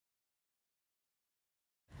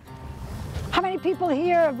many people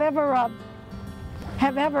here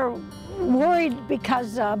have ever worried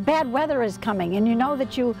because bad weather is coming, and you know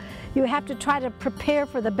that you have to try to prepare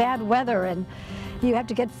for the bad weather, and you have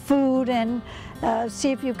to get food and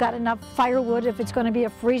see if you've got enough firewood if it's going to be a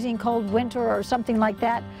freezing cold winter or something like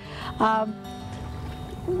that.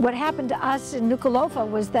 What happened to us in Nuku'alofa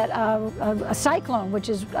was that a cyclone, which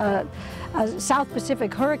is a South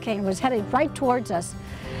Pacific hurricane, was headed right towards us.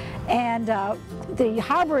 And the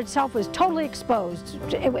harbor itself was totally exposed.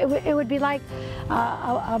 It would be like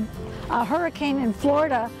a hurricane in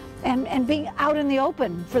Florida and being out in the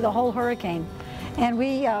open for the whole hurricane. And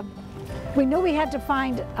we knew we had to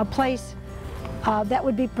find a place that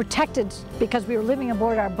would be protected because we were living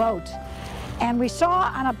aboard our boat. And we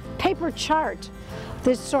saw on a paper chart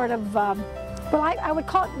this sort of, well, I would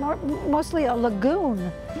call it mostly a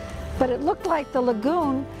lagoon, but it looked like the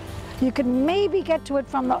lagoon, you could maybe get to it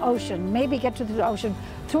from the ocean, maybe get to the ocean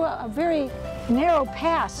through a very narrow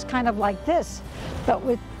pass, kind of like this, but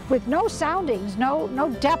with no soundings,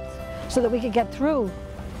 no depth, so that we could get through.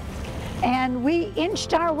 And we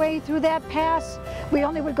inched our way through that pass. We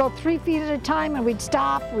only would go 3 feet at a time, and we'd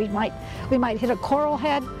stop. We might hit a coral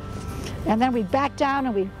head, and then we'd back down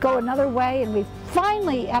and we'd go another way, and we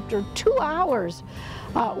finally, after 2 hours,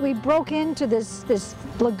 we broke into this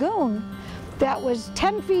lagoon that was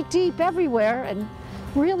 10 feet deep everywhere and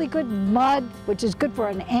really good mud, which is good for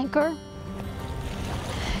an anchor.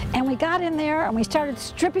 And we got in there and we started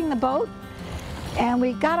stripping the boat, and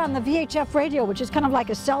we got on the VHF radio, which is kind of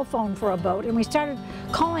like a cell phone for a boat, and we started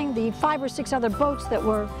calling the 5 or 6 other boats that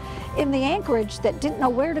were in the anchorage that didn't know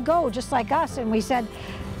where to go, just like us, and we said,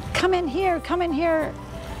 come in here, come in here.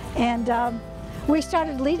 And we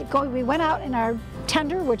started going. We went out in our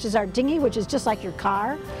tender, which is our dinghy, which is just like your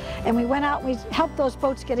car, and we went out and we helped those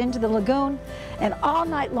boats get into the lagoon, and all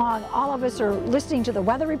night long all of us are listening to the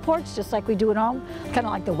weather reports just like we do at home, kind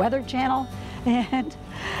of like the Weather Channel,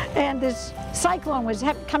 and this cyclone was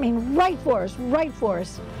coming right for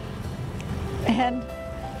us, and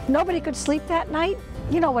nobody could sleep that night.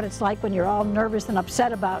 You know what it's like when you're all nervous and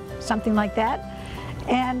upset about something like that.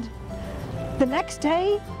 And the next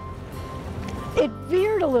day it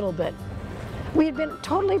veered a little bit. We had been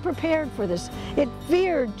totally prepared for this. It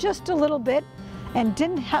veered just a little bit and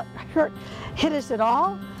didn't hit us at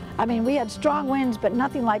all. I mean, we had strong winds, but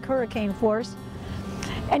nothing like hurricane force.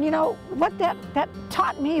 And you know, what that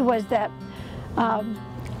taught me was that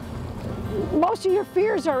most of your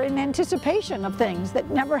fears are in anticipation of things that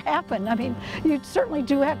never happen. I mean, you certainly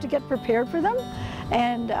do have to get prepared for them,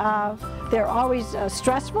 and they're always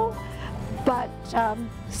stressful, but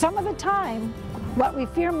some of the time, what we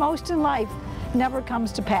fear most in life never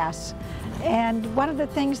comes to pass. And one of the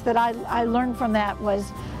things that I learned from that was,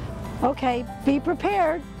 okay, be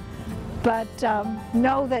prepared, but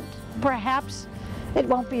know that perhaps it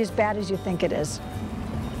won't be as bad as you think it is.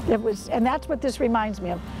 And that's what this reminds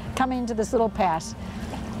me of, coming to this little pass.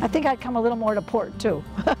 I think I'd come a little more to port too.